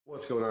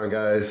What's going on,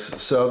 guys?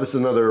 So this is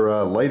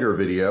another lighter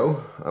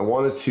video. I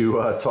wanted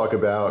to talk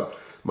about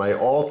my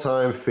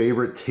all-time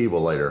favorite table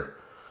lighter,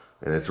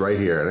 and it's right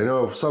here. And I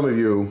know some of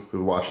you who've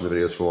been watching the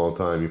videos for a long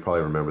time, you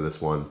probably remember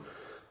this one,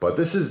 but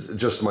this is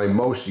just my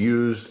most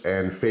used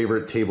and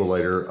favorite table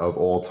lighter of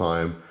all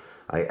time.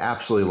 I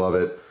absolutely love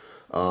it.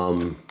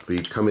 If you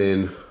come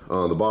in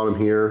on the bottom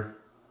here,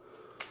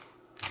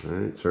 all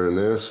right, turn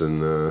this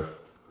and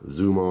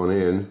zoom on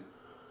in,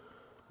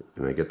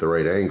 and I get the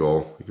right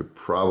angle, you could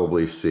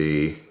probably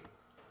see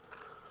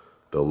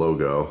the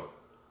logo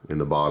in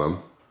the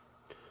bottom,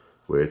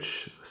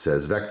 which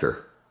says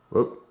Vector.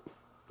 Whoop,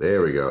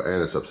 there we go,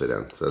 and it's upside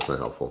down, so that's not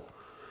helpful.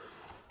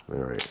 All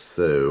right,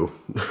 so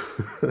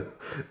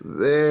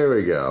there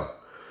we go.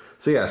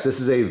 So yes,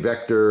 this is a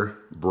Vector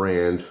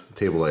brand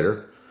table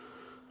lighter.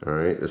 All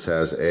right, this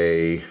has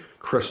a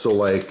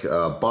crystal-like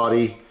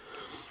body.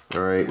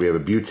 All right, we have a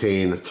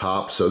butane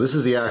top, so this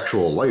is the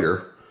actual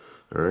lighter.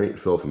 All right,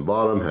 fill from the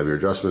bottom, have your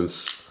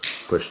adjustments,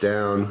 push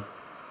down,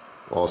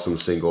 awesome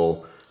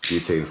single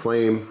butane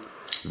flame.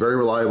 Very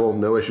reliable,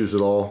 no issues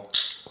at all.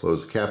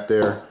 Close the cap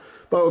there.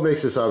 But what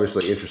makes this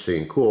obviously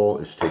interesting and cool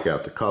is you take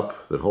out the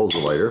cup that holds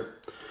the lighter,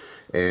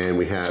 and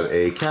we have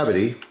a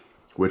cavity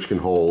which can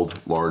hold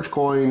large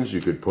coins.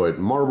 You could put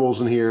marbles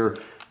in here,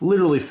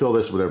 literally fill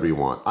this whatever you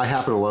want. I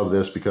happen to love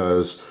this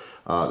because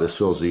this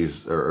fills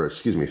these,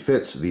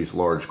 fits these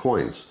large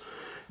coins.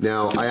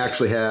 Now, I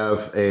actually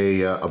have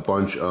a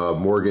bunch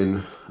of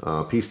Morgan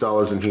peace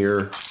dollars in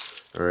here.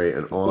 All right,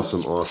 an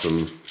awesome,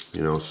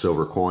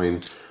 silver coin.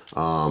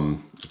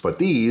 But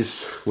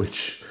these,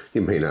 which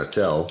you may not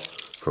tell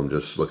from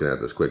just looking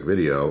at this quick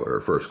video or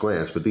first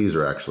glance, but these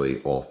are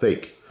actually all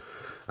fake.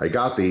 I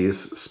got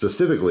these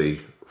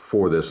specifically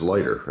for this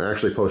lighter. I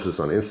actually posted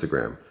this on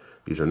Instagram.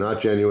 These are not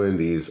genuine.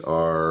 These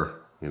are,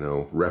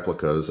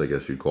 replicas, I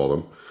guess you'd call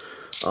them.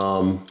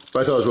 But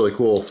I thought it was really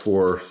cool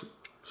for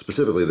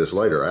specifically this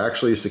lighter. I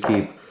actually used to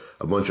keep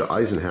a bunch of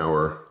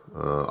Eisenhower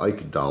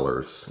Ike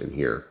dollars in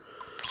here,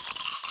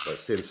 but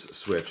since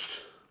switched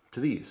to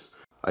these.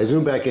 I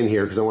zoom back in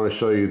here because I want to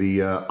show you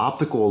the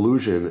optical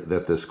illusion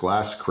that this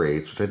glass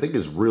creates, which I think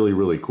is really,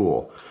 really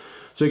cool.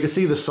 So you can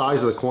see the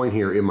size of the coin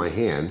here in my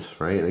hand,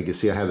 right? And you can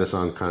see I have this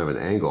on kind of an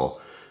angle.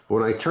 But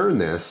when I turn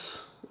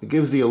this, it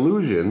gives the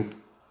illusion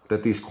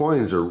that these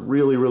coins are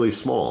really, really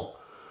small.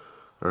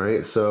 All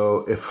right,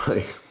 so if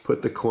I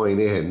put the coin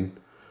in,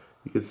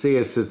 you can see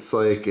it's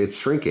like it's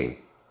shrinking.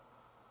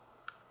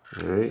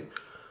 All right,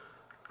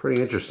 pretty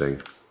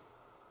interesting.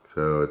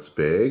 So it's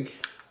big,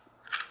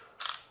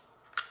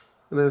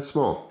 and then it's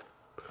small.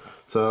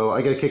 So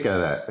I get a kick out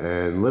of that.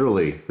 And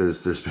literally,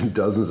 there's been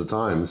dozens of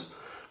times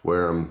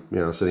where I'm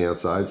sitting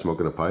outside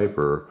smoking a pipe,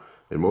 or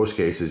in most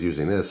cases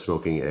using this,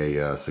 smoking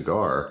a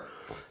cigar,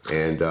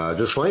 and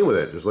just playing with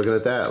it, just looking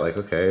at that, like,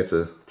 okay, it's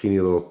a teeny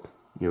little,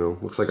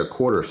 looks like a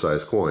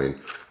quarter-sized coin. And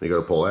you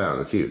got to pull it out,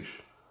 and it's huge.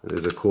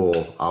 There's a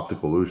cool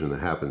optical illusion that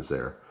happens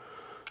there.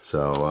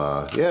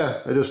 So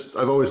yeah,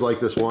 I've always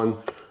liked this one.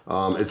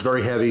 It's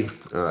very heavy.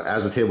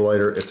 As a table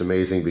lighter, it's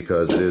amazing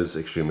because it is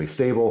extremely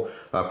stable.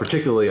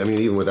 Particularly,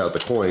 even without the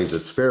coins,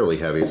 it's fairly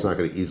heavy. It's not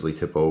going to easily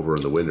tip over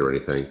in the wind or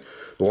anything.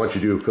 But once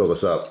you do fill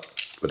this up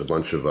with a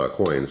bunch of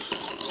coins,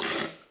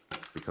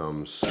 it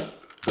becomes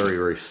very,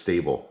 very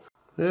stable.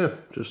 Yeah,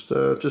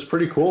 just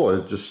pretty cool.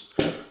 It's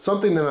just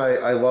something that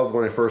I loved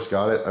when I first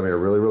got it. I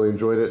really, really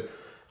enjoyed it.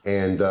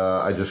 And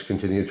I just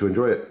continue to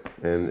enjoy it.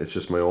 And it's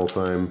just my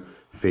all-time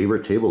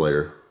favorite table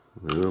lighter.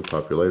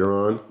 Pop your lighter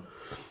on,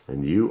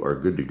 and you are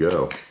good to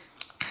go.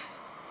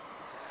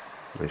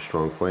 Nice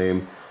strong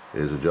flame. It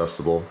is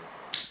adjustable.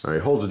 All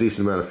right, holds a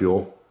decent amount of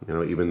fuel.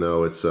 Even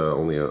though it's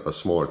only a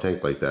smaller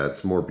tank like that,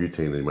 it's more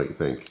butane than you might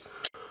think.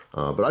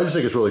 But I just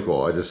think it's really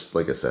cool.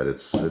 Like I said,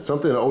 it's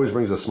something that always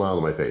brings a smile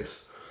to my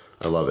face.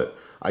 I love it.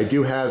 I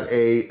do have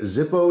a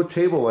Zippo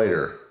table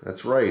lighter.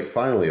 That's right,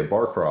 finally, a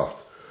Barcroft.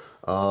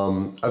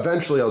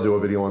 Eventually I'll do a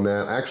video on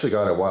that. I actually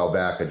got it a while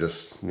back. I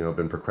just,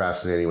 been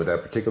procrastinating with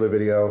that particular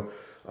video.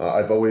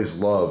 I've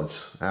always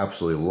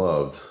absolutely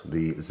loved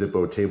the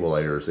Zippo table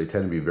lighters. They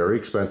tend to be very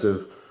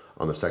expensive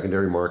on the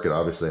secondary market.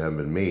 Obviously they haven't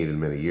been made in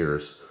many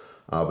years,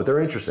 but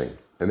they're interesting.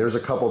 And there's a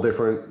couple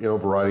different,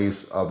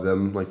 varieties of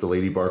them, like the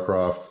Lady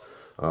Barcroft.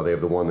 They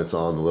have the one that's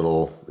on the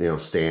little,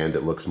 stand.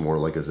 It looks more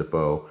like a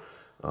Zippo.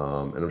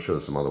 And I'm sure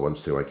there's some other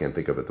ones too I can't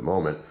think of at the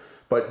moment.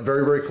 But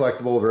very, very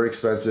collectible, very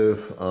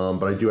expensive,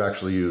 but I do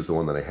actually use the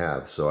one that I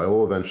have, so I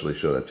will eventually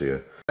show that to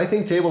you. I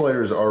think table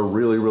lighters are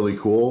really, really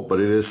cool,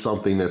 but it is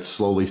something that's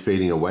slowly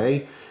fading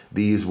away.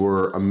 These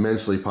were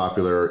immensely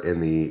popular in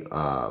the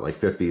like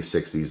 50s,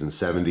 60s, and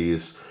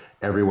 70s.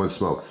 Everyone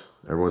smoked.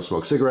 Everyone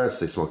smoked cigarettes.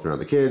 They smoked around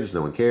the kids.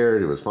 No one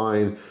cared. It was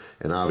fine.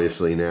 And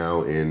obviously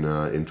now in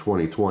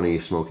 2020,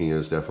 smoking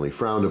is definitely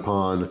frowned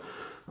upon.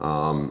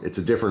 It's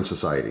a different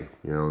society,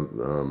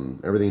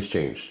 everything's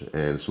changed,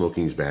 and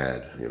smoking's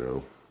bad,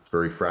 it's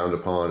very frowned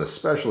upon,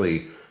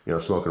 especially,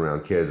 smoking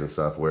around kids and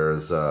stuff,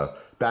 whereas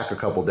back a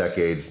couple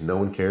decades, no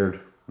one cared,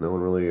 no one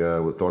really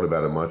thought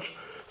about it much.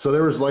 So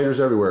there was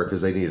lighters everywhere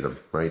because they needed them,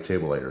 right?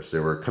 Table lighters.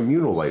 There were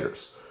communal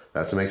lighters.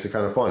 That's what makes it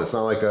kind of fun. It's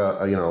not like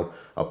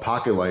a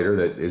pocket lighter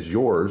that is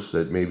yours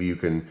that maybe you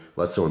can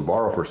let someone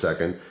borrow for a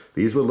second.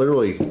 These would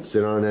literally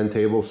sit on an end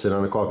table, sit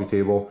on a coffee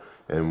table,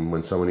 and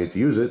when someone needs to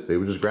use it, they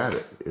would just grab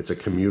it. It's a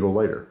communal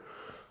lighter.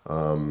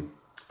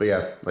 But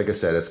yeah, like I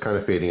said, it's kind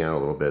of fading out a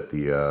little bit,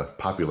 the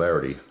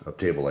popularity of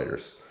table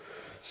lighters.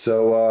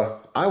 So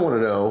I want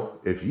to know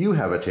if you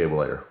have a table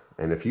lighter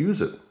and if you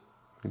use it.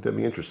 I think that'd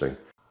be interesting.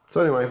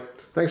 So anyway,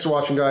 thanks for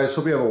watching, guys.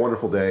 Hope you have a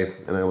wonderful day,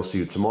 and I will see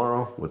you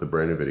tomorrow with a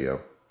brand new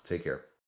video. Take care.